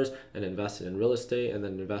in cars and investing in real estate and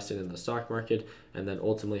then investing in the stock market and then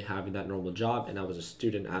ultimately having that normal job. And I was a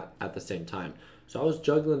student at the same time. So I was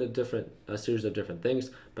juggling a series of different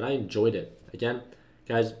things, but I enjoyed it. Again,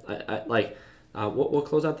 guys, we'll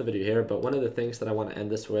close out the video here, but one of the things that I want to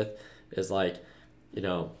end this with is, like,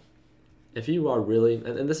 if you are really,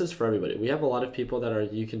 and this is for everybody, we have a lot of people that are,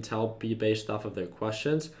 you can tell, be based off of their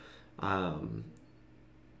questions,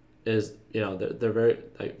 they're very,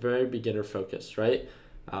 like, very beginner focused, right?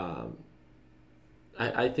 I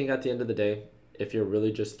think at the end of the day, if you're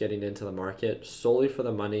really just getting into the market solely for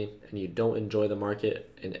the money and you don't enjoy the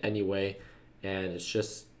market in any way, and it's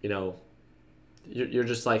just, you're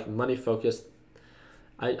just like money focused,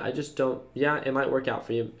 I just don't, yeah, it might work out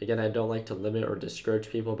for you. Again, I don't like to limit or discourage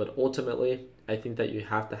people, but ultimately, I think that you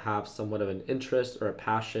have to have somewhat of an interest or a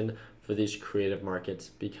passion for these creative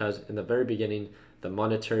markets, because in the very beginning, the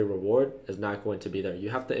monetary reward is not going to be there.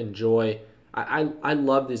 You have to enjoy. I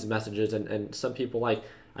love these messages, and some people, like,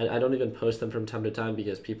 I don't even post them from time to time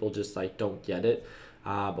because people just, like, don't get it.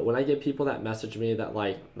 But when I get people that message me that,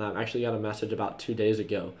 like, I actually got a message about 2 days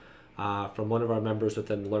ago from one of our members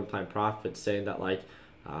within Learn Plan Profit saying that, like,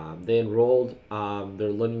 they enrolled, they're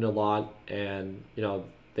learning a lot, and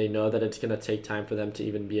they know that it's going to take time for them to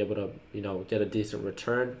even be able to get a decent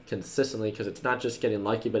return consistently, because it's not just getting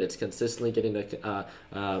lucky, but it's consistently getting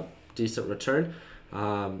a decent return,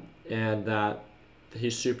 and that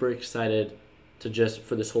he's super excited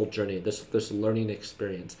for this whole journey, this learning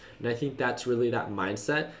experience. And I think that's really, that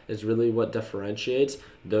mindset is really what differentiates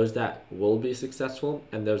those that will be successful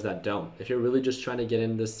and those that don't. If you're really just trying to get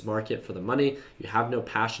in this market for the money, you have no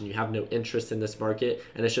passion, you have no interest in this market,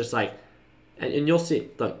 and it's just like, and you'll see,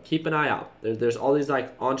 look, keep an eye out. There's all these,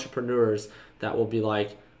 like, entrepreneurs that will be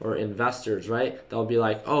like, or investors, right? They'll be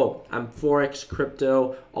like, oh, I'm Forex,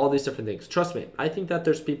 crypto, all these different things. Trust me, I think that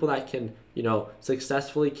there's people that can,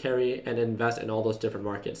 successfully carry and invest in all those different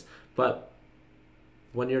markets. But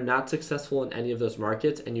when you're not successful in any of those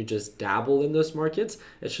markets and you just dabble in those markets,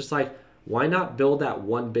 it's just like, why not build that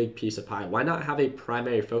one big piece of pie? Why not have a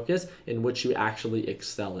primary focus in which you actually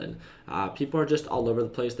excel in? People are just all over the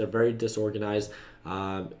place. They're very disorganized,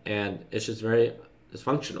 and it's just very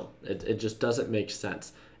dysfunctional. It just doesn't make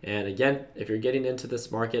sense. And again, if you're getting into this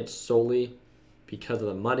market solely because of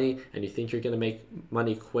the money and you think you're going to make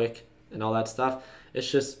money quick and all that stuff,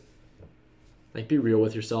 it's just, like, be real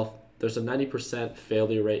with yourself. There's a 90%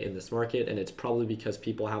 failure rate in this market, and it's probably because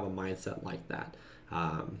people have a mindset like that.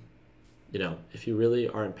 If you really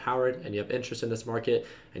are empowered and you have interest in this market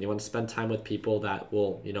and you want to spend time with people that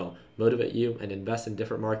will, motivate you and invest in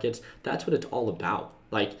different markets, that's what it's all about.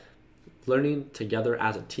 Like, learning together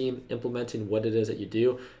as a team, implementing what it is that you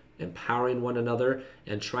do, empowering one another,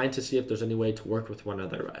 and trying to see if there's any way to work with one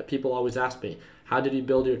another. People always ask me, how did you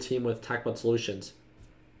build your team with TechBot Solutions?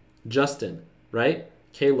 Justin, right?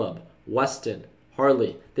 Caleb, Weston,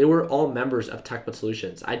 Harley, they were all members of TechBot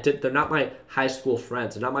Solutions. They're not my high school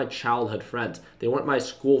friends. They're not my childhood friends. They weren't my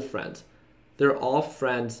school friends. They're all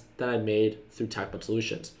friends that I made through TechBot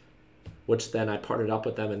Solutions, which then I partnered up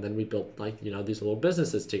with them, and then we built, like, these little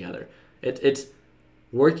businesses together. It's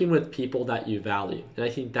working with people that you value, and I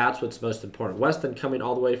think that's what's most important. Weston coming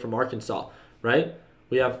all the way from Arkansas, right?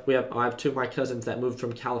 I have two of my cousins that moved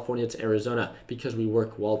from California to Arizona because we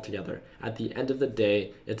work well together. At the end of the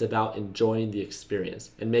day, it's about enjoying the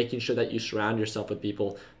experience and making sure that you surround yourself with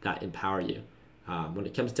people that empower you. When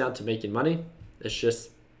it comes down to making money, it's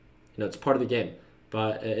just, it's part of the game.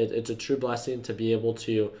 But it's a true blessing to be able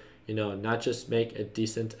to, not just make a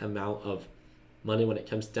decent amount of money when it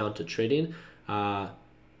comes down to trading,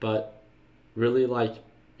 but really, like,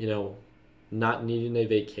 not needing a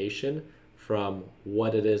vacation from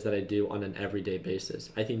what it is that I do on an everyday basis.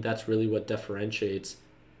 I think that's really what differentiates,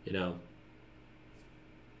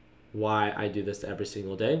 why I do this every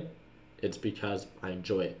single day. It's because I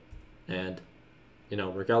enjoy it. And,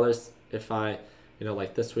 regardless if I,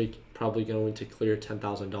 like this week, probably going to clear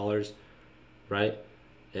 $10,000, right?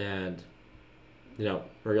 And,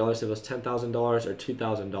 regardless if it was $10,000 or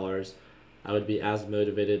 $2,000, I would be as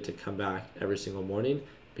motivated to come back every single morning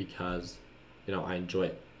because, I enjoy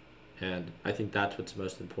it. And I think that's what's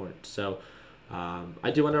most important. So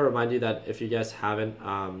I do want to remind you that if you guys haven't,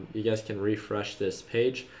 you guys can refresh this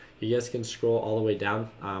page. You guys can scroll all the way down.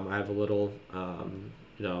 I have a little,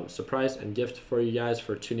 surprise and gift for you guys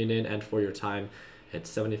for tuning in and for your time. It's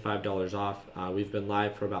 $75 off. We've been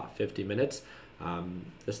live for about 50 minutes.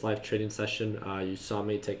 This live trading session, you saw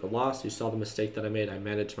me take a loss. You saw the mistake that I made. I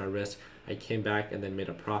managed my risk. I came back and then made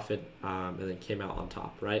a profit, and then came out on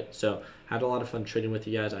top, right? So had a lot of fun trading with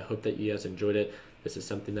you guys. I hope that you guys enjoyed it. This is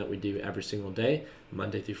something that we do every single day,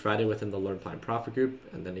 Monday through Friday, within the Learn Plan Profit group.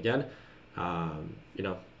 And then again,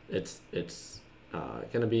 it's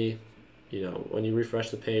gonna be, when you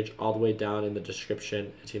refresh the page, all the way down in the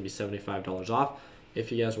description, it's gonna be $75 off.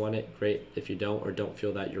 If you guys want it, great. If you don't, or don't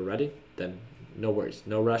feel that you're ready, then no worries,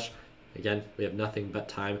 no rush. Again, we have nothing but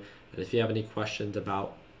time. And if you have any questions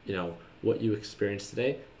about, what you experienced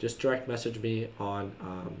today, just direct message me on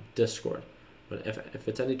Discord. But if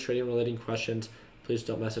it's any trading related questions, please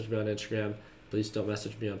don't message me on Instagram. Please don't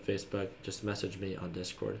message me on Facebook. Just message me on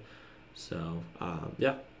Discord. So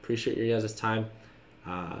yeah, appreciate your guys' time.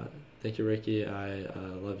 Thank you, Ricky. I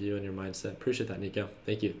love you and your mindset. Appreciate that, Nico.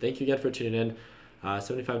 Thank you. Thank you again for tuning in.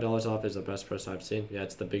 $75 off is the best price I've seen. Yeah,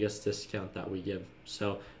 it's the biggest discount that we give.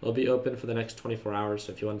 So it'll be open for the next 24 hours.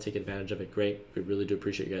 So if you want to take advantage of it, great. We really do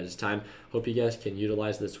appreciate you guys' time. Hope you guys can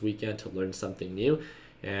utilize this weekend to learn something new.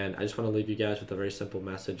 And I just want to leave you guys with a very simple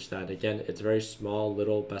message that, again, it's very small,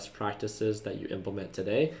 little best practices that you implement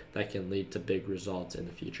today that can lead to big results in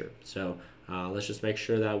the future. So let's just make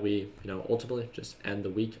sure that we, ultimately just end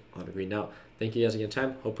the week on a green note. Thank you guys again,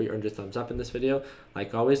 time. Hopefully you earned your thumbs up in this video.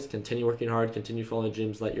 Like always, continue working hard, continue following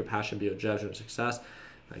dreams, let your passion be your judge of success.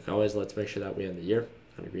 Like always, let's make sure that we end the year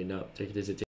on a green note. Take it easy.